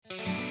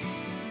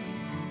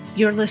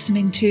You're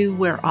listening to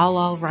We're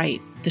All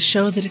Right, the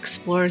show that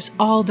explores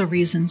all the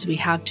reasons we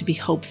have to be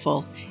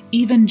hopeful,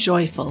 even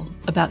joyful,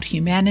 about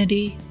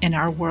humanity and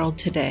our world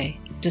today,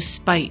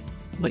 despite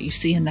what you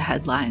see in the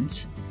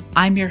headlines.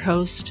 I'm your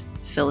host,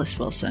 Phyllis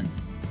Wilson.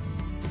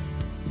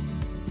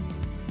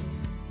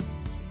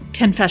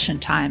 Confession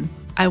time.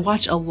 I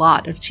watch a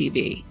lot of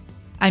TV.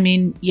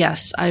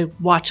 Yes, I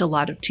watch a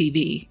lot of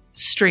TV.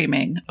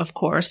 Streaming, of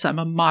course. I'm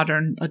a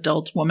modern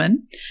adult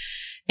woman.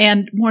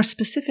 And more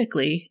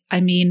specifically,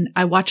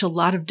 I watch a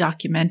lot of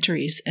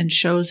documentaries and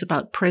shows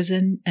about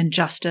prison and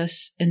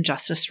justice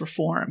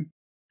reform.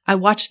 I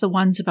watch the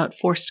ones about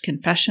forced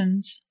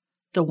confessions,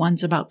 the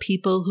ones about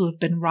people who have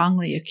been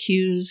wrongly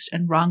accused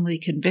and wrongly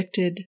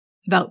convicted,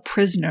 about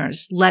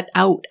prisoners let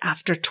out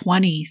after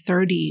 20,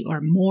 30,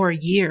 or more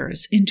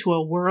years into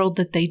a world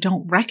that they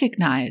don't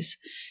recognize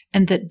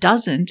and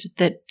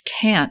that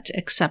can't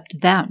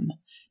accept them,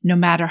 no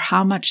matter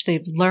how much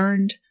they've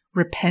learned,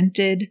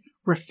 repented,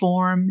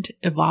 reformed,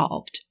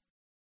 evolved.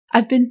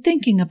 I've been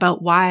thinking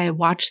about why I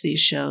watch these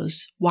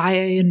shows, why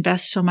I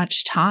invest so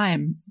much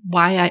time,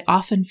 why I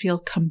often feel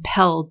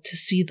compelled to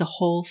see the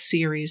whole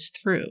series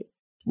through,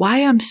 why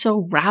I'm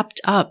so wrapped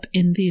up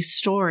in these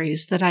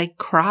stories that I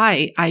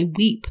cry, I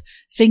weep,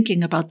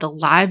 thinking about the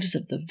lives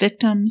of the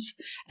victims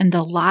and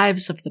the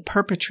lives of the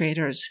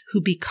perpetrators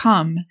who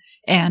become,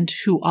 and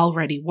who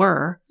already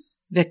were,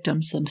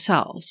 victims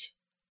themselves.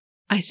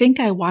 I think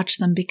I watch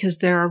them because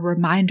they're a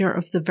reminder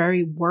of the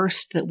very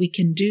worst that we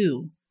can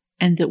do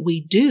and that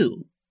we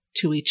do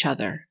to each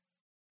other.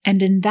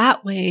 And in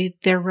that way,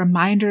 they're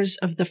reminders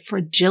of the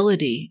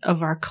fragility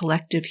of our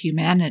collective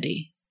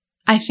humanity.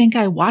 I think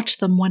I watch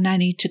them when I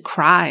need to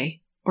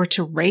cry or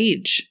to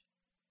rage.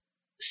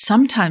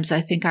 Sometimes I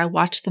think I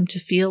watch them to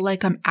feel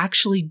like I'm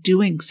actually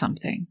doing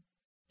something.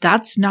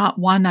 That's not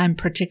one I'm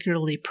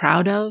particularly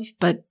proud of,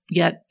 but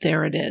yet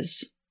there it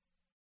is.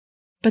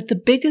 But the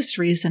biggest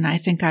reason I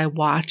think I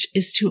watch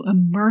is to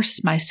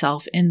immerse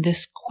myself in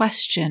this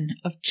question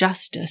of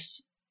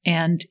justice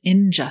and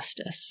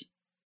injustice.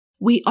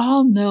 We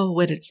all know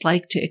what it's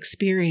like to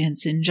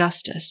experience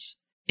injustice.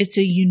 It's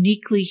a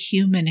uniquely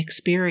human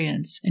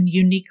experience and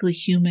uniquely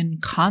human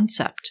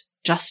concept,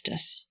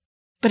 justice.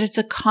 But it's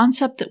a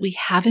concept that we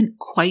haven't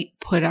quite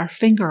put our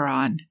finger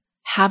on,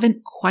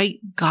 haven't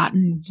quite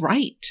gotten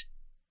right,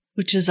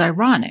 which is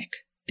ironic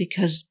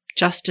because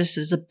justice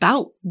is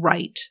about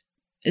right.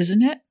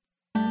 Isn't it?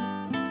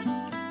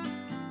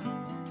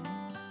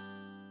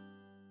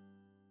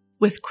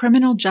 With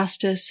criminal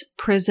justice,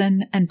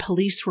 prison, and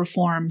police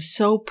reform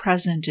so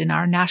present in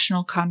our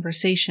national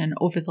conversation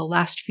over the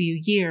last few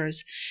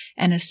years,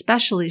 and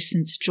especially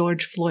since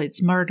George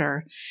Floyd's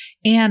murder,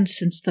 and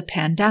since the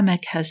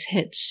pandemic has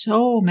hit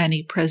so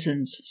many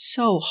prisons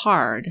so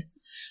hard,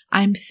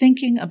 I'm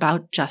thinking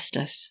about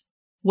justice,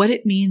 what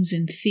it means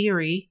in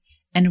theory,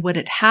 and what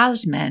it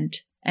has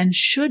meant and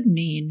should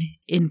mean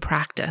in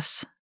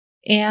practice.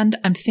 And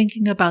I'm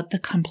thinking about the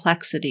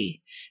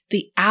complexity,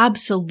 the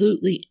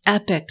absolutely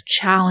epic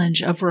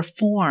challenge of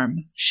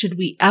reform should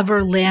we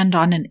ever land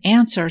on an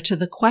answer to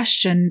the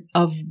question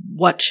of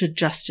what should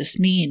justice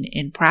mean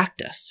in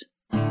practice.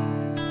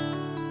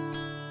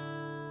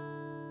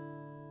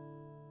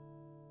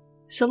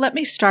 So let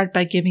me start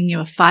by giving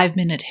you a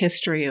 5-minute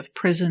history of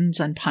prisons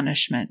and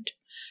punishment,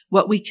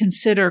 what we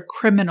consider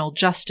criminal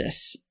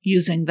justice,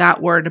 using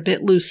that word a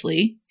bit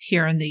loosely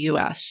here in the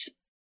U.S.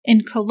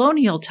 In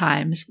colonial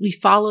times, we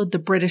followed the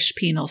British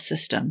penal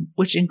system,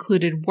 which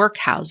included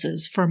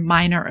workhouses for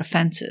minor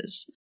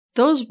offenses.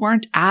 Those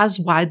weren't as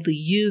widely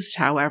used,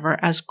 however,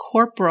 as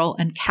corporal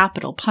and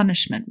capital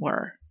punishment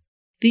were.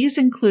 These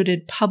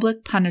included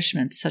public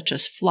punishments such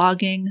as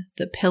flogging,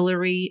 the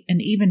pillory,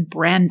 and even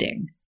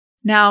branding.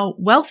 Now,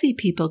 wealthy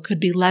people could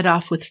be let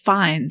off with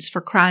fines for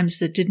crimes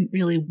that didn't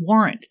really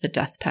warrant the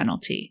death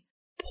penalty.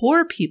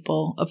 Poor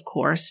people, of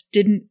course,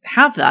 didn't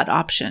have that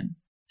option.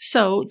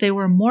 So they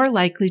were more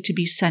likely to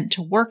be sent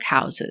to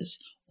workhouses,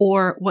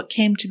 or what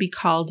came to be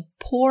called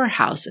poor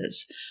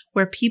houses,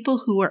 where people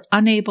who were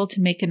unable to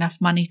make enough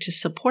money to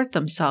support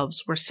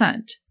themselves were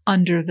sent,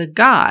 under the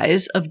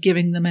guise of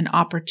giving them an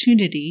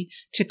opportunity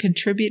to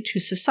contribute to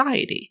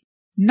society.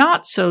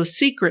 Not so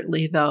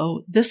secretly,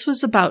 though, this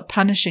was about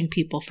punishing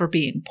people for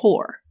being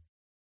poor.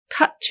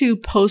 Cut to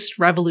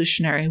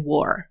post-Revolutionary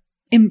War.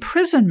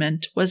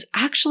 Imprisonment was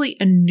actually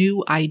a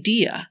new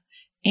idea.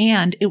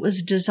 And it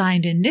was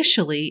designed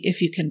initially,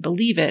 if you can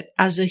believe it,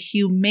 as a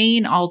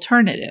humane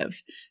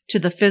alternative to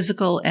the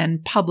physical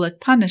and public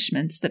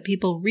punishments that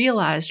people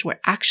realized were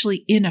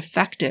actually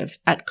ineffective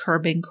at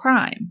curbing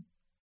crime.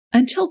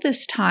 Until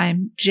this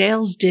time,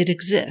 jails did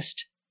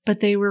exist,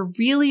 but they were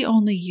really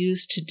only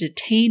used to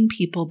detain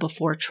people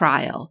before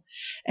trial,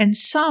 and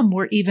some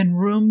were even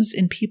rooms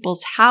in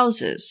people's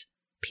houses,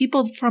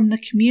 people from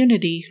the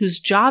community whose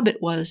job it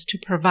was to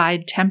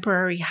provide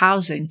temporary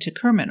housing to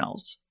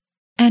criminals.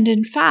 And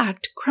in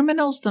fact,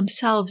 criminals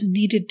themselves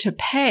needed to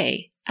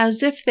pay,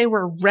 as if they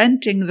were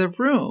renting the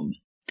room.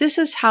 This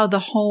is how the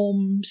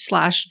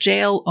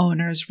home/jail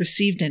owners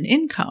received an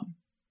income.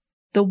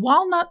 The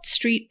Walnut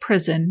Street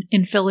Prison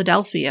in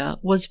Philadelphia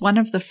was one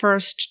of the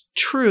first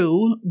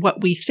true,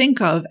 what we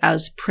think of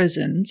as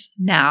prisons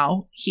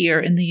now here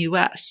in the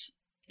U.S.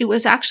 It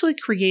was actually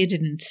created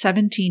in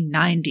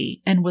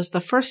 1790 and was the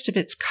first of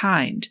its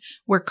kind,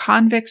 where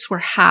convicts were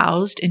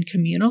housed in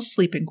communal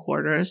sleeping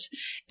quarters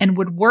and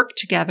would work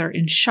together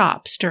in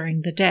shops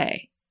during the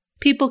day.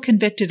 People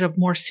convicted of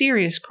more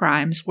serious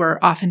crimes were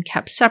often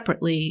kept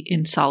separately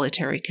in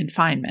solitary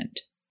confinement.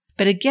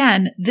 But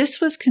again, this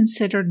was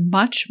considered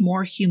much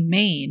more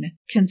humane,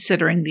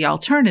 considering the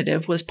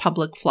alternative was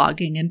public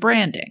flogging and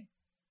branding.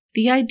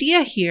 The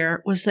idea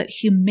here was that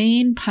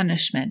humane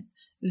punishment,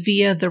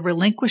 via the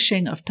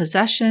relinquishing of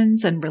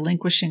possessions and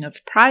relinquishing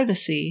of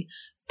privacy,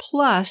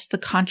 plus the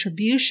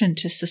contribution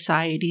to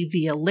society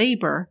via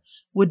labor,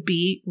 would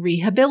be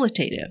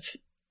rehabilitative,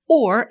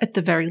 or at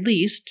the very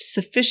least,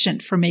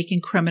 sufficient for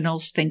making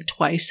criminals think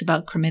twice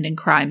about committing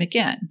crime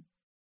again.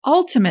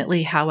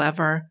 Ultimately,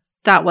 however,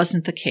 that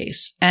wasn't the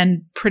case,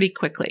 and pretty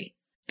quickly.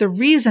 The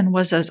reason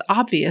was as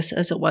obvious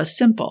as it was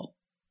simple: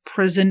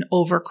 prison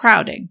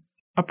overcrowding,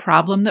 a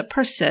problem that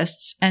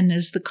persists and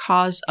is the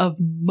cause of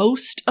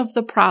most of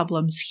the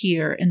problems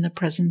here in the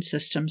prison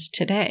systems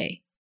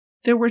today.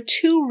 There were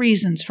two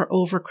reasons for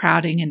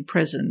overcrowding in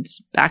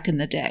prisons back in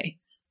the day.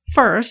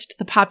 First,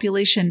 the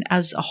population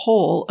as a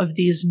whole of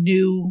these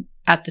new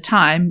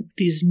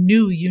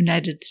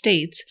United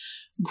States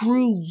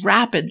grew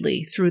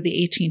rapidly through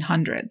the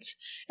 1800s,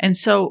 and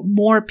so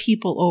more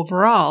people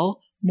overall,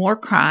 more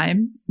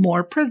crime,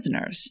 more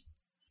prisoners.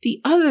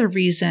 The other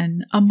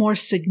reason, a more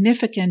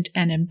significant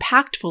and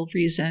impactful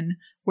reason,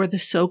 were the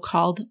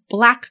so-called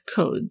Black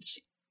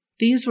Codes.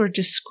 These were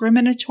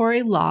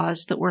discriminatory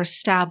laws that were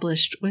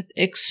established with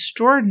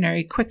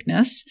extraordinary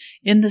quickness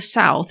in the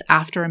South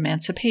after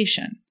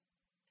emancipation.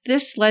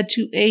 This led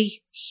to a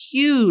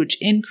huge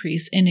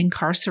increase in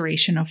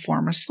incarceration of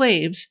former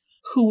slaves,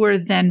 who were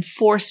then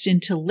forced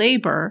into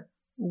labor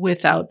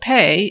without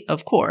pay,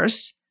 of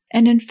course.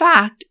 And in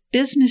fact,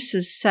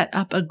 businesses set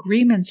up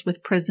agreements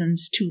with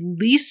prisons to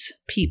lease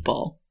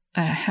people,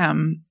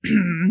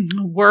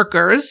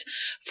 workers,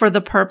 for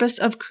the purpose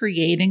of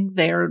creating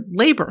their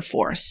labor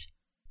force.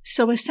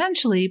 So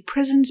essentially,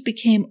 prisons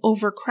became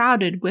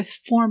overcrowded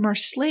with former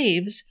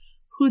slaves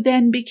who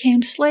then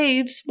became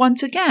slaves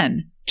once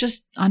again,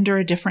 just under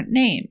a different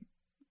name.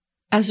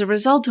 As a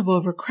result of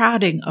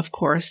overcrowding, of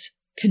course,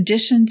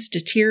 conditions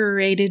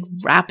deteriorated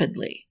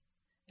rapidly.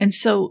 And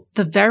so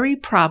the very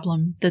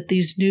problem that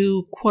these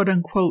new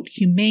quote-unquote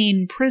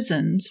humane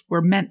prisons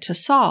were meant to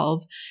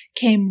solve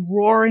came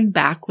roaring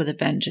back with a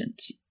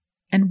vengeance.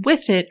 And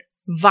with it,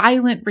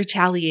 violent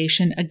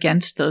retaliation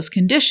against those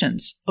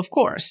conditions, of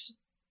course.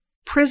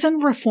 Prison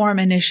reform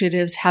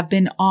initiatives have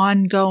been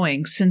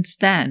ongoing since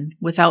then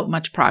without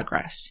much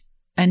progress.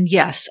 And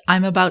yes,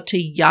 I'm about to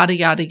yada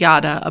yada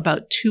yada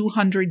about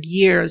 200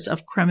 years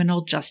of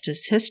criminal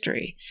justice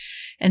history.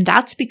 And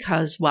that's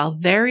because while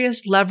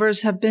various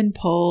levers have been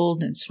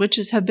pulled and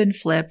switches have been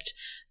flipped,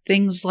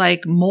 things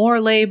like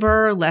more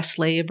labor, less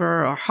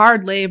labor, or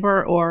hard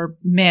labor, or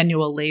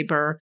manual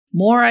labor,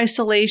 more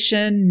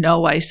isolation,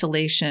 no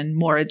isolation,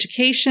 more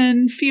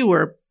education,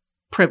 fewer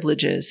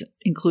privileges,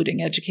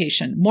 including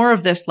education, more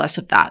of this, less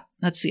of that.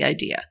 That's the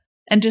idea.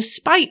 And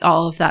despite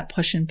all of that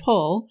push and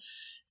pull,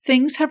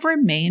 things have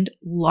remained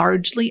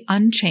largely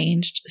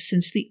unchanged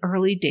since the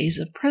early days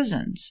of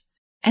prisons.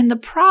 And the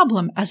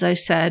problem, as I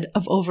said,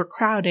 of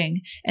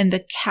overcrowding and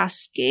the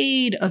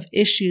cascade of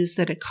issues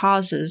that it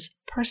causes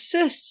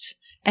persists.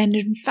 And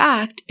in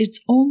fact, it's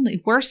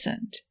only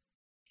worsened.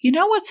 You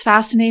know what's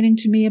fascinating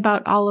to me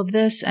about all of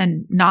this,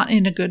 and not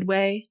in a good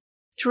way?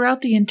 Throughout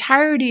the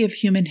entirety of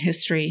human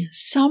history,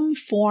 some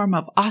form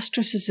of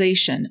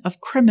ostracization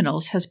of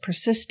criminals has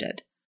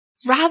persisted.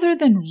 Rather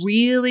than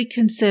really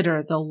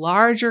consider the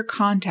larger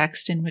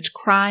context in which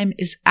crime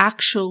is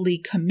actually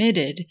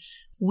committed,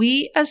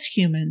 we as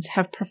humans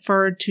have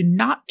preferred to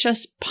not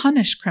just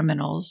punish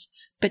criminals,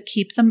 but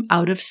keep them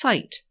out of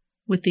sight,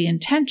 with the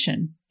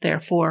intention,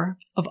 therefore,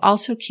 of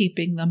also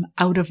keeping them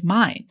out of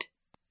mind.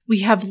 We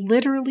have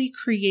literally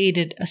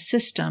created a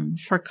system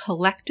for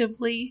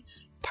collectively,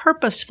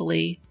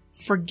 purposefully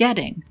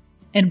forgetting,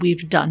 and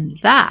we've done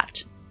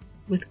that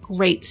with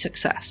great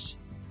success.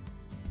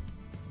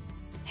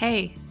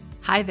 Hey,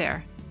 hi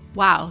there.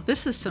 Wow,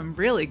 this is some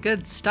really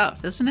good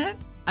stuff, isn't it?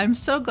 I'm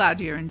so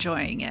glad you're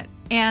enjoying it.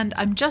 And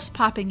I'm just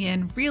popping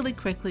in really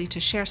quickly to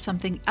share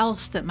something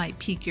else that might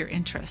pique your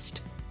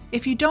interest.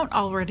 If you don't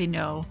already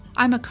know,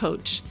 I'm a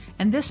coach,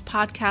 and this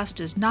podcast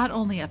is not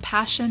only a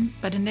passion,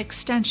 but an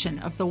extension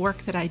of the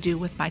work that I do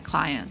with my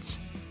clients.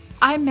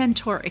 I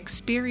mentor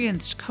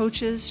experienced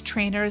coaches,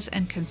 trainers,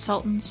 and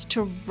consultants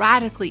to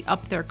radically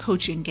up their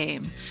coaching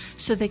game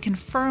so they can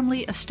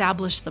firmly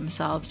establish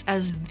themselves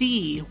as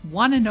the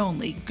one and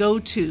only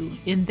go-to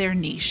in their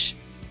niche,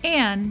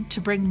 and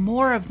to bring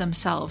more of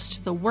themselves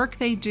to the work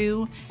they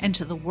do and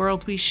to the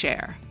world we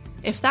share.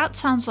 If that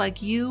sounds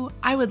like you,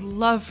 I would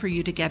love for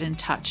you to get in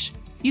touch.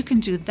 You can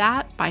do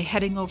that by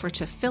heading over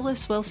to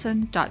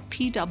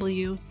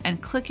phylliswilson.pw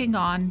and clicking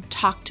on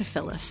Talk to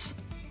Phyllis.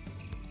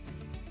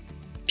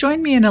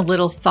 Join me in a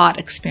little thought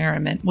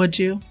experiment, would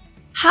you?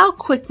 How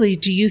quickly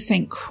do you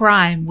think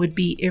crime would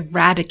be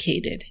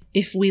eradicated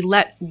if we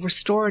let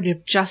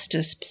restorative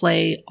justice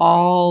play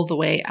all the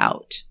way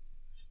out?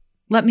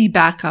 Let me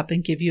back up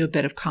and give you a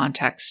bit of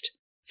context.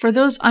 For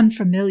those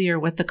unfamiliar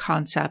with the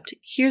concept,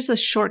 here's a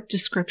short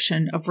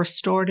description of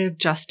restorative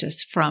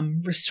justice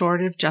from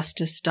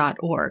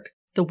restorativejustice.org,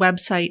 the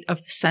website of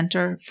the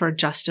Center for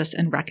Justice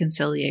and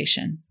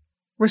Reconciliation.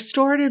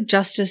 Restorative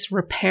justice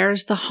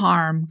repairs the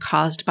harm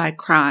caused by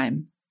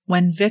crime.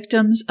 When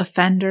victims,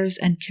 offenders,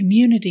 and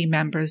community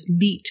members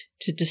meet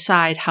to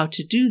decide how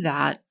to do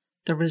that,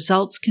 the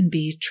results can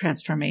be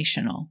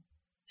transformational.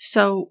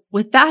 So,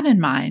 with that in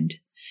mind,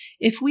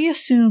 if we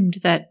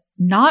assumed that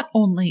not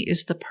only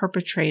is the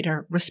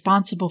perpetrator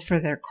responsible for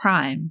their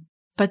crime,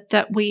 but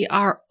that we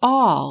are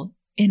all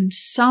in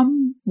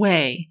some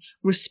way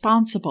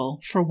responsible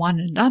for one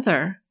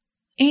another,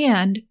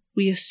 and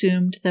we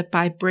assumed that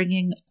by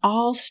bringing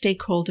all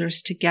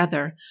stakeholders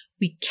together,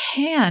 we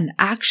can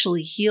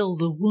actually heal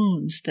the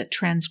wounds that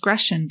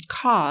transgressions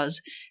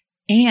cause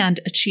and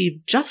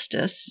achieve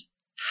justice,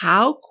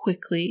 how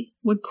quickly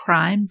would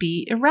crime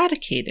be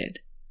eradicated?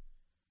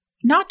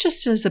 Not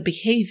just as a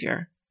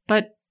behavior,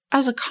 but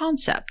as a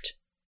concept.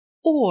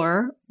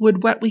 Or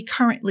would what we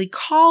currently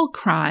call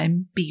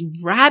crime be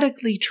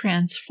radically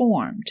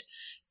transformed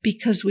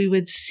because we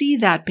would see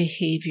that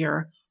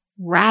behavior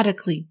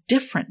radically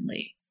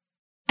differently?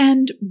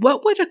 And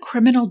what would a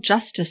criminal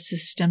justice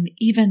system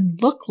even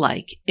look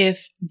like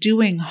if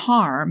doing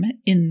harm,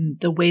 in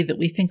the way that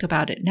we think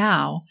about it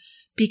now,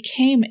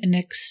 became an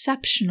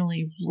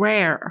exceptionally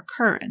rare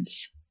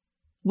occurrence?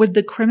 Would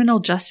the criminal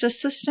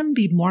justice system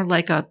be more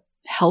like a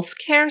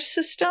healthcare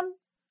system?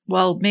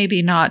 Well,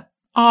 maybe not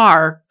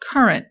our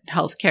current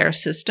healthcare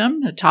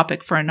system, a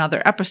topic for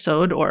another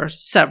episode or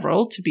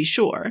several to be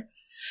sure.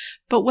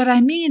 But what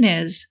I mean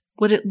is,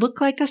 would it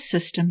look like a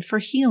system for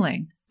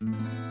healing?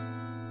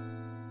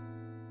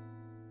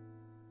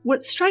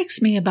 What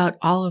strikes me about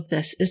all of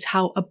this is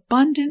how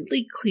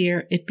abundantly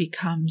clear it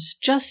becomes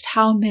just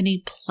how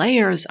many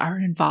players are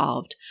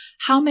involved,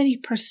 how many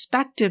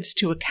perspectives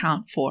to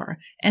account for,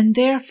 and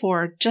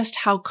therefore just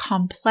how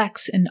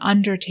complex an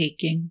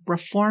undertaking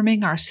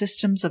reforming our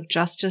systems of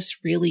justice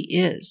really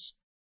is.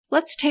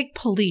 Let's take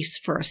police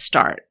for a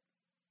start.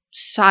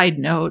 Side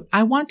note,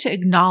 I want to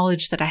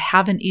acknowledge that I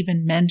haven't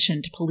even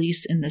mentioned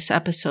police in this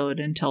episode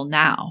until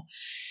now.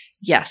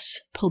 Yes,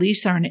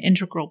 police are an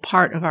integral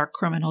part of our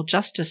criminal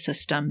justice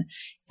system,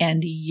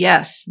 and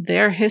yes,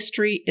 their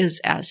history is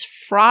as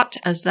fraught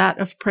as that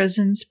of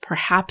prisons,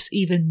 perhaps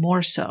even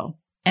more so.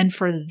 And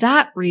for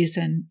that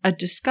reason, a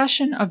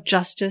discussion of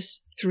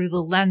justice through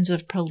the lens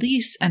of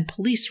police and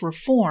police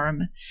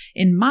reform,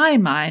 in my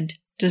mind,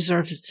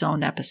 deserves its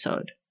own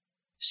episode.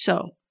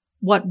 So,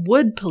 what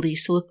would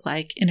police look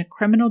like in a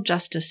criminal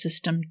justice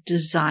system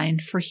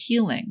designed for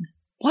healing?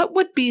 What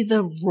would be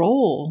the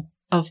role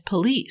of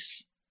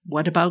police?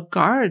 What about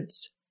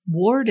guards,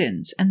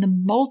 wardens, and the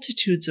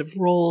multitudes of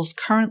roles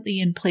currently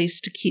in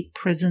place to keep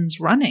prisons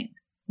running?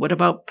 What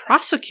about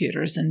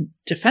prosecutors and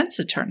defense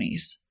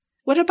attorneys?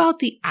 What about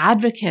the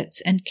advocates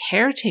and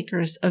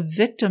caretakers of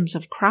victims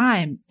of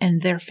crime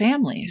and their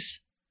families?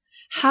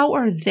 How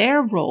are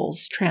their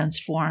roles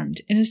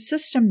transformed in a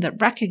system that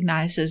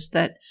recognizes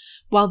that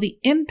while the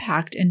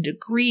impact and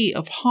degree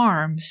of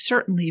harm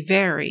certainly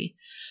vary,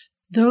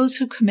 those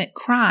who commit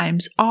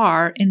crimes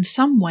are, in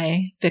some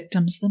way,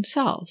 victims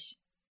themselves?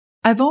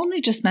 I've only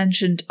just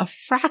mentioned a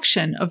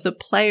fraction of the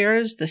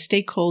players, the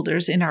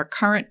stakeholders in our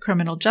current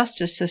criminal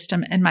justice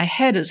system, and my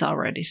head is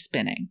already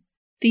spinning.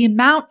 The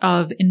amount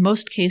of, in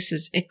most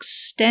cases,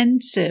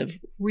 extensive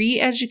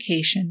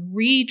re-education,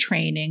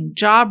 retraining,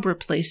 job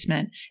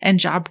replacement, and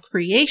job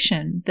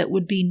creation that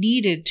would be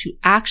needed to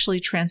actually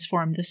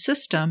transform the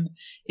system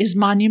is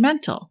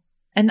monumental.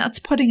 And that's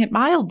putting it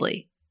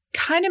mildly.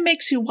 Kind of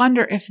makes you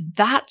wonder if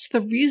that's the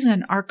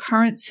reason our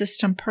current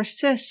system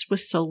persists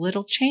with so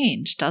little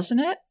change, doesn't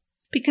it?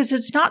 Because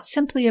it's not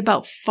simply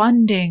about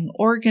funding,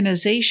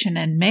 organization,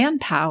 and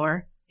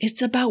manpower.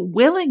 It's about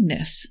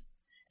willingness.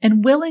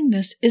 And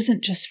willingness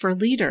isn't just for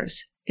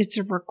leaders. It's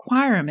a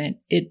requirement.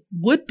 It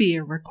would be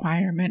a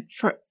requirement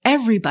for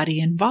everybody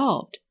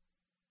involved.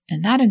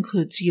 And that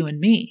includes you and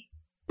me.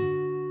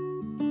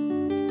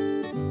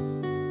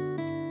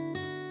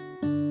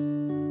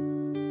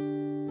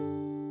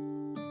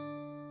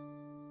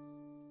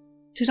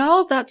 Did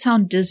all of that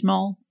sound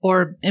dismal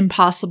or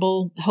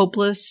impossible,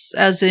 hopeless,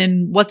 as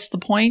in, what's the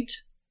point?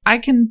 I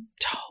can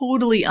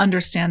totally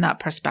understand that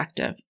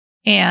perspective.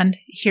 And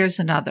here's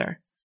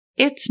another.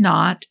 It's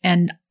not,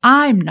 and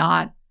I'm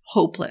not,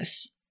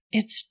 hopeless.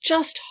 It's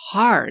just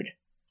hard.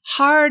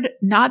 Hard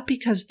not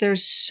because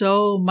there's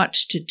so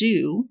much to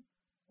do,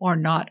 or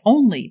not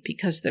only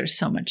because there's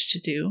so much to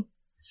do,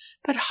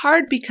 but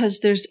hard because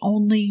there's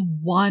only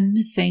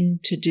one thing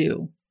to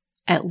do,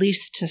 at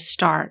least to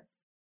start.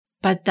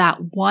 But that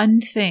one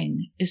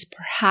thing is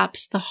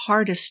perhaps the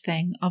hardest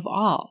thing of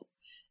all,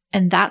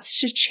 and that's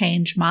to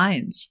change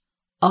minds,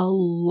 a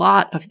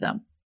lot of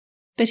them.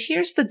 But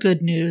here's the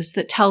good news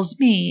that tells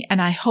me,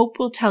 and I hope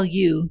will tell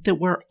you, that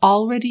we're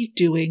already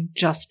doing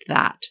just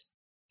that.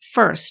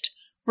 First,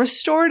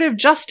 restorative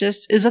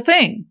justice is a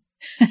thing.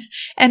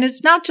 And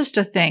it's not just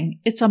a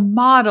thing, it's a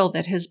model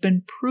that has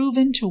been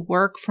proven to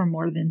work for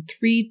more than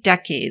 3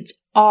 decades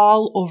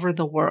all over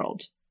the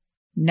world.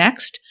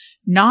 Next,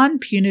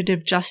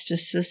 non-punitive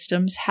justice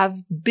systems have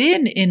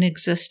been in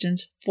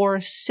existence for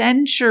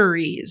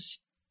centuries.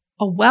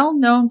 A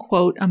well-known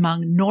quote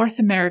among North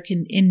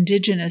American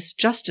indigenous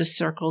justice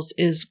circles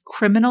is,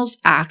 "Criminals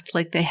act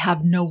like they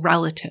have no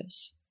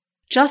relatives."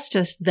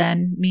 Justice,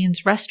 then,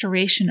 means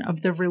restoration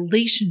of the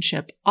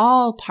relationship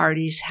all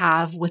parties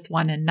have with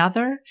one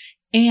another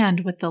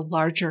and with the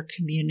larger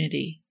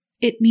community.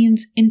 It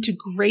means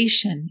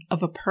integration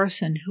of a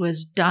person who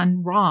has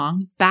done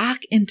wrong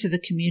back into the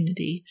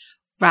community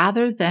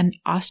rather than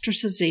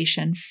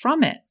ostracization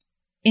from it.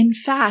 In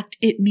fact,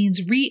 it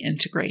means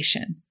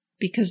reintegration,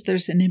 because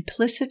there's an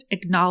implicit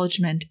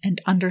acknowledgement and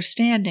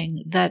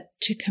understanding that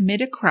to commit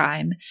a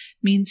crime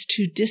means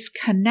to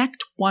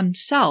disconnect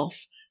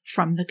oneself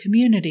from the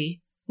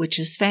community, which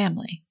is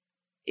family.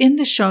 In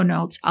the show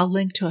notes, I'll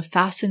link to a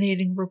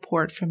fascinating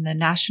report from the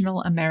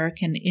National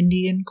American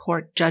Indian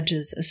Court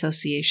Judges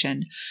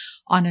Association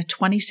on a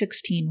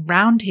 2016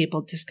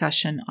 roundtable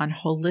discussion on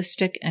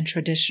holistic and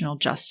traditional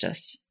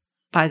justice.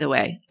 By the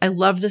way, I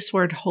love this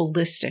word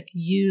holistic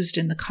used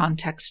in the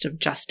context of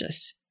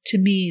justice. To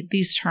me,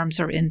 these terms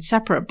are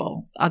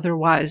inseparable.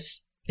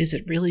 Otherwise, is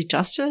it really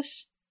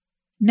justice?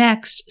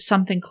 Next,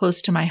 something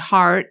close to my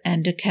heart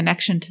and a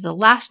connection to the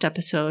last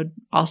episode,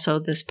 also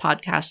this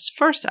podcast's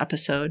first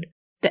episode,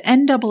 the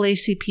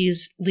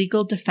NAACP's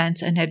Legal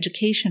Defense and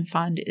Education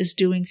Fund is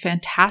doing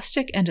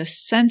fantastic and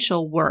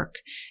essential work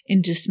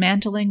in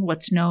dismantling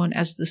what's known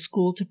as the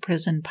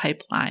school-to-prison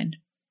pipeline.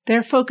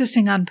 They're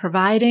focusing on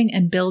providing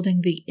and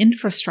building the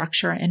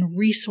infrastructure and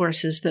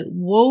resources that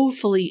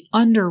woefully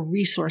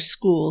under-resourced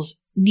schools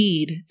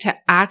need to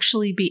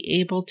actually be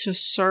able to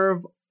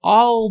serve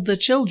all the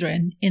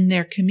children in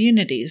their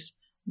communities,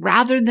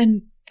 rather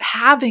than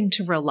having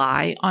to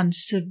rely on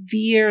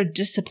severe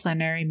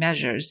disciplinary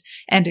measures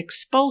and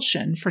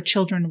expulsion for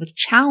children with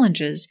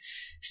challenges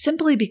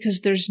simply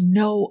because there's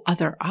no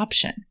other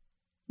option.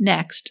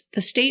 Next,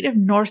 the state of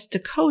North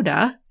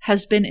Dakota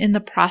has been in the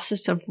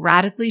process of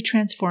radically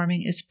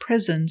transforming its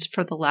prisons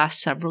for the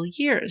last several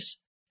years.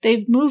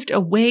 They've moved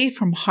away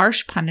from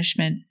harsh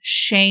punishment,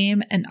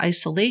 shame, and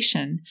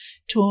isolation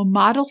to a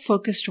model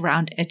focused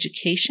around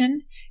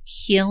education,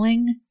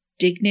 healing,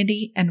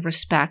 dignity, and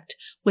respect,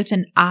 with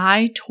an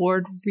eye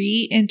toward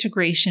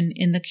reintegration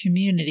in the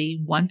community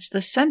once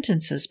the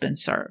sentence has been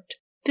served.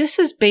 This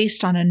is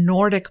based on a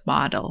Nordic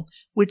model,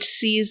 which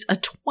sees a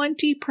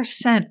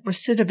 20%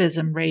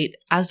 recidivism rate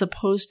as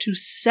opposed to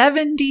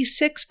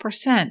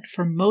 76%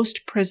 for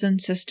most prison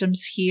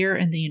systems here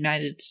in the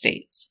United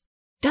States.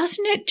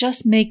 Doesn't it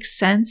just make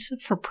sense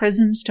for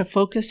prisons to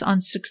focus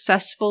on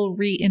successful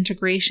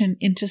reintegration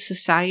into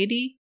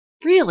society?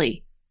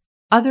 Really?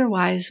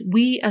 Otherwise,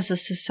 we as a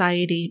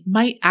society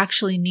might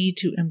actually need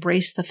to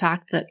embrace the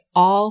fact that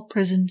all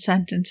prison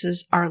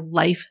sentences are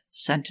life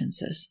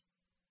sentences.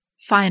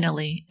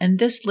 Finally, and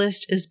this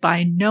list is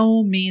by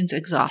no means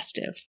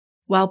exhaustive,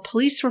 while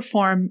police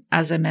reform,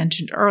 as I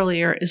mentioned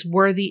earlier, is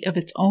worthy of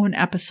its own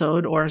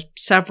episode or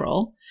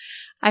several,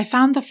 I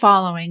found the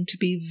following to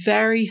be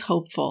very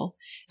hopeful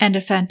and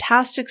a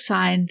fantastic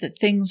sign that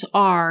things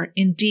are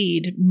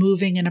indeed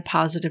moving in a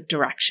positive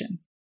direction.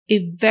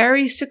 A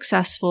very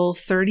successful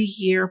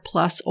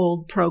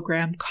 30-year-plus-old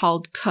program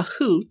called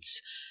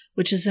CAHOOTS,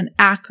 which is an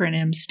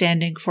acronym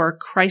standing for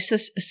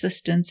Crisis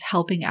Assistance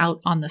Helping Out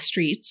on the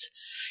Streets,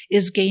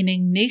 is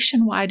gaining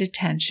nationwide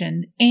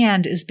attention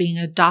and is being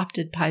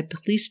adopted by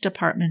police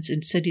departments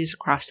in cities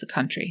across the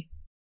country.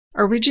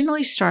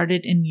 Originally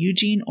started in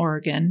Eugene,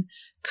 Oregon,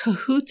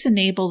 CAHOOTS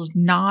enables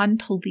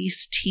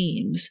non-police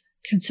teams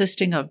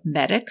consisting of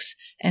medics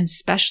and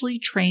specially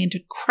trained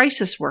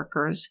crisis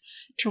workers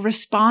to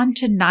respond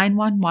to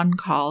 911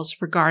 calls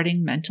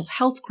regarding mental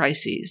health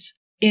crises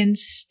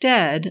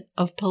instead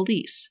of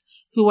police,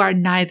 who are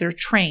neither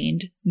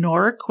trained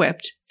nor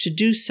equipped to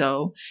do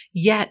so,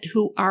 yet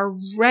who are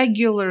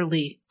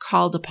regularly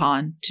called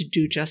upon to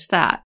do just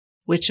that,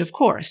 which of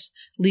course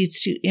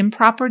leads to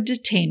improper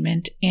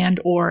detainment and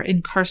or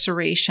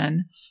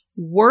incarceration,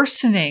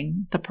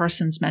 worsening the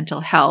person's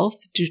mental health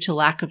due to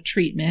lack of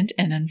treatment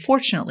and,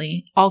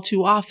 unfortunately, all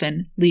too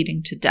often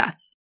leading to death.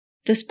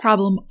 This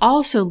problem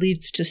also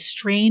leads to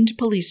strained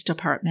police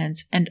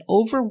departments and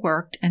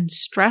overworked and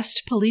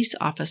stressed police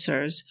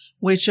officers,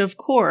 which of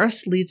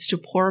course leads to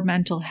poor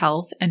mental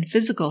health and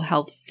physical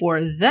health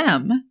for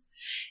them,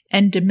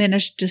 and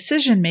diminished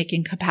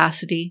decision-making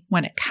capacity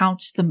when it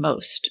counts the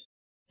most.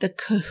 The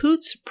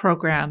CAHOOTS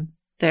program,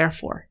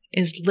 therefore,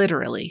 is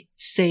literally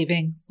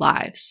saving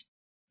lives.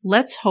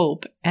 Let's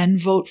hope and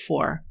vote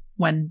for,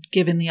 when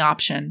given the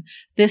option,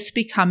 this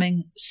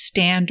becoming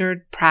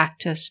standard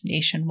practice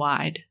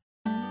nationwide.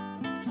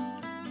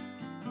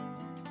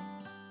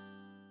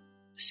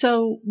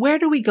 So, where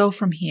do we go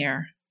from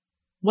here?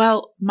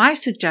 Well, my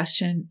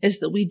suggestion is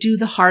that we do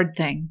the hard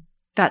thing,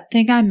 that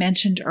thing I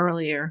mentioned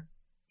earlier,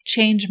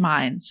 change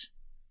minds.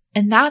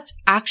 And that's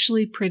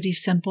actually pretty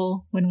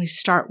simple when we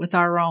start with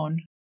our own.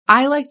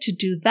 I like to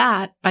do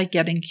that by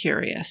getting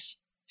curious.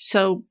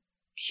 So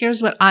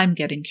here's what I'm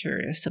getting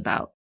curious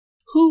about.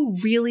 Who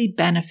really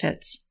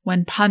benefits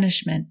when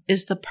punishment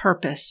is the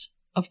purpose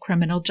of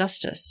criminal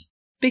justice?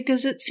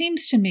 Because it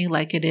seems to me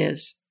like it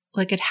is,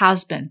 like it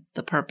has been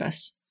the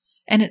purpose.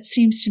 And it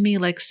seems to me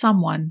like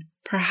someone,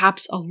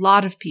 perhaps a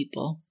lot of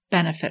people,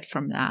 benefit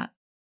from that.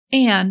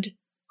 And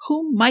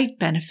who might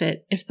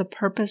benefit if the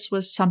purpose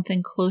was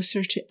something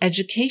closer to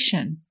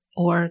education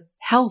or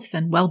health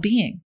and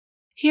well-being?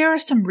 Here are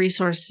some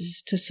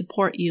resources to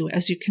support you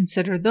as you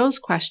consider those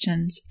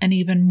questions and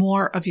even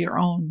more of your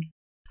own.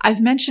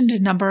 I've mentioned a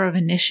number of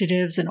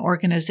initiatives and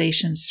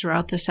organizations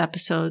throughout this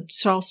episode,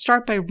 so I'll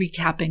start by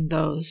recapping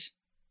those.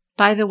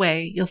 By the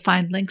way, you'll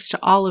find links to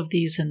all of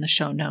these in the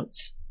show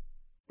notes.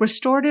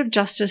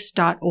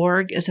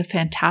 RestorativeJustice.org is a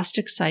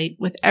fantastic site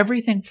with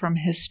everything from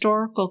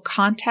historical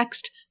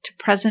context to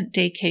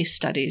present-day case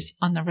studies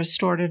on the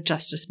restorative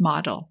justice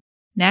model.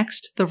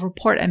 Next, the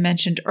report I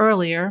mentioned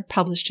earlier,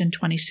 published in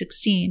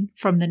 2016,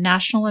 from the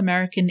National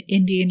American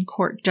Indian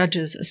Court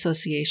Judges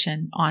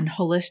Association on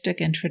holistic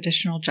and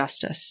traditional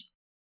justice.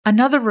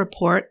 Another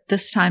report,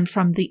 this time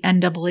from the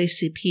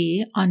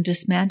NAACP, on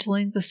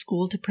dismantling the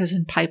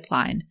school-to-prison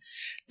pipeline.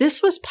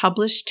 This was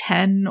published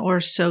 10 or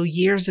so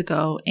years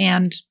ago,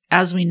 and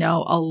as we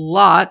know, a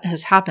lot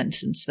has happened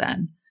since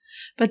then.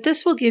 But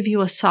this will give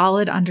you a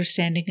solid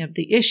understanding of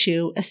the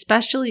issue,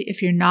 especially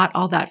if you're not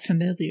all that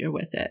familiar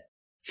with it.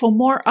 For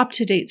more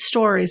up-to-date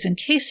stories and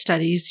case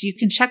studies, you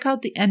can check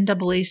out the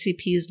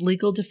NAACP's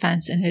Legal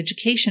Defense and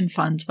Education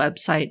Fund's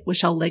website,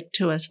 which I'll link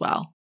to as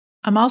well.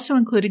 I'm also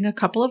including a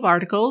couple of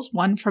articles,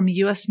 one from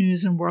U.S.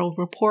 News & World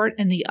Report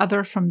and the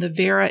other from the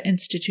Vera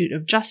Institute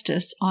of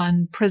Justice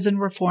on prison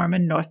reform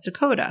in North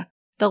Dakota.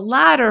 The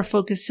latter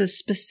focuses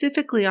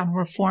specifically on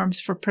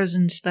reforms for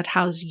prisons that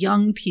house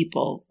young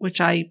people, which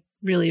I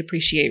really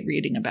appreciate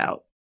reading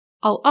about.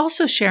 I'll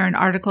also share an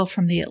article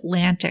from The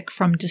Atlantic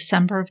from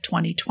December of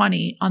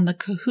 2020 on the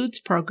Cahoots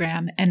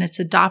program and its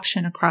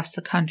adoption across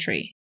the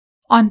country.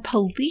 On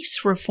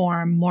police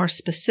reform, more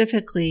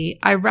specifically,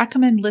 I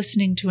recommend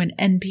listening to an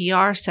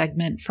NPR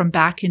segment from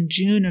back in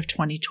June of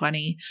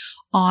 2020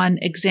 on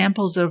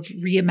examples of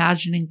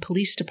reimagining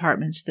police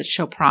departments that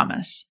show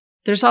promise.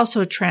 There's also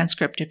a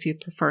transcript if you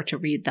prefer to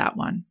read that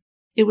one.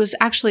 It was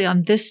actually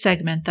on this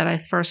segment that I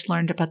first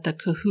learned about the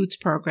Cahoots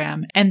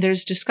program, and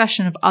there's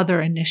discussion of other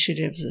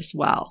initiatives as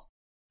well.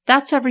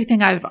 That's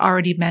everything I've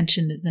already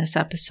mentioned in this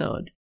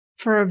episode.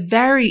 For a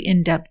very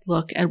in-depth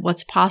look at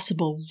what's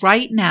possible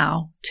right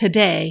now,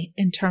 today,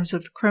 in terms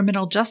of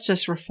criminal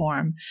justice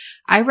reform,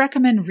 I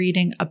recommend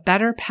reading A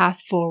Better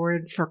Path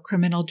Forward for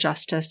Criminal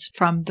Justice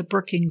from the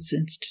Brookings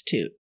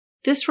Institute.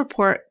 This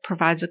report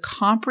provides a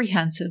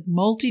comprehensive,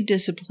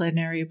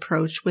 multidisciplinary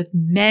approach with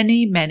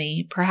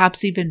many,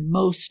 perhaps even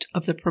most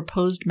of the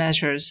proposed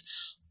measures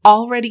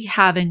already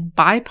having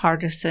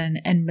bipartisan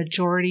and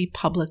majority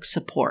public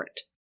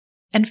support.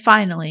 And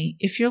finally,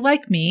 if you're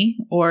like me,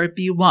 or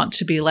you want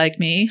to be like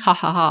me,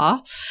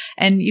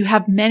 and you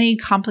have many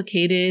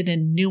complicated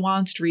and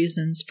nuanced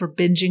reasons for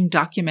binging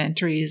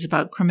documentaries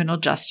about criminal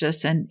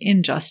justice and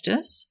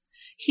injustice,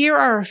 here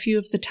are a few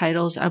of the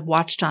titles I've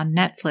watched on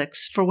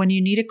Netflix for when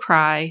you need a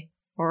cry,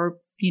 or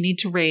you need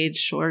to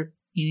rage, or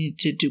you need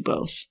to do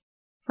both.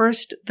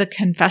 First, The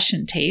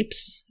Confession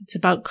Tapes. It's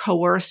about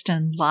coerced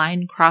and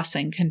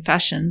line-crossing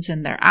confessions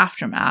and their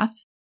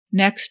aftermath.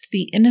 Next,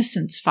 The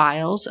Innocence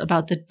Files,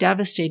 about the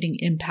devastating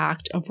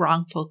impact of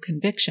wrongful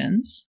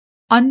convictions.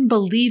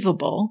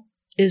 Unbelievable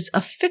is a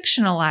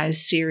fictionalized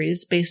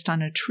series based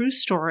on a true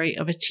story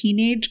of a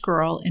teenage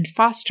girl in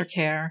foster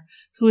care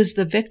who is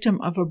the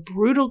victim of a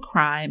brutal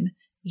crime,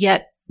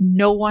 yet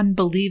no one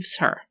believes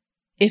her.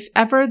 If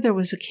ever there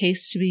was a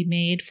case to be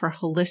made for a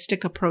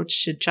holistic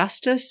approach to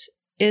justice,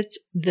 it's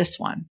this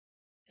one.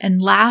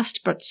 And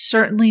last but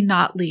certainly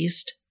not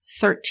least,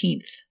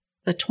 13th.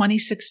 The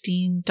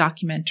 2016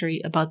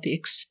 documentary about the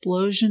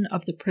explosion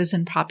of the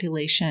prison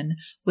population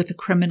with the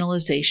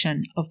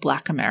criminalization of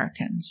Black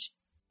Americans.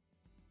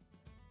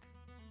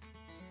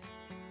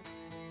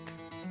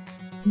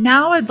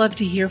 Now I'd love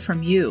to hear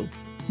from you.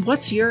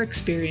 What's your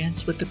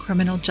experience with the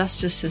criminal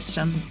justice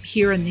system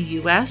here in the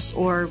U.S.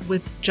 or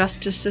with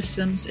justice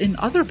systems in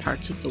other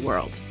parts of the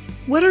world?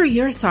 What are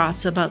your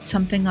thoughts about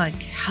something like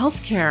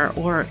healthcare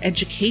or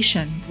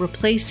education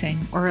replacing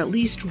or at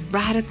least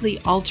radically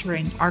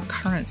altering our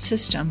current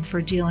system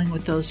for dealing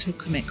with those who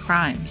commit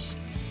crimes?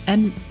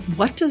 And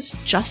what does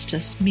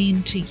justice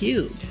mean to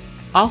you?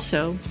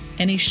 Also,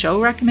 any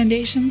show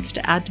recommendations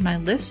to add to my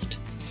list?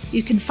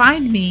 You can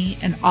find me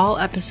and all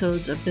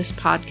episodes of this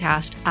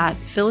podcast at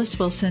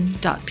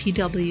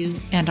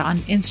phylliswilson.pw and on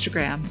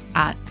Instagram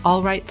at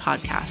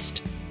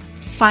allrightpodcast.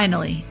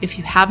 Finally, if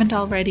you haven't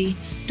already,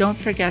 don't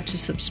forget to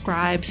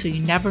subscribe so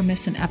you never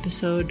miss an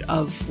episode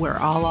of We're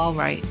All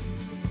Right.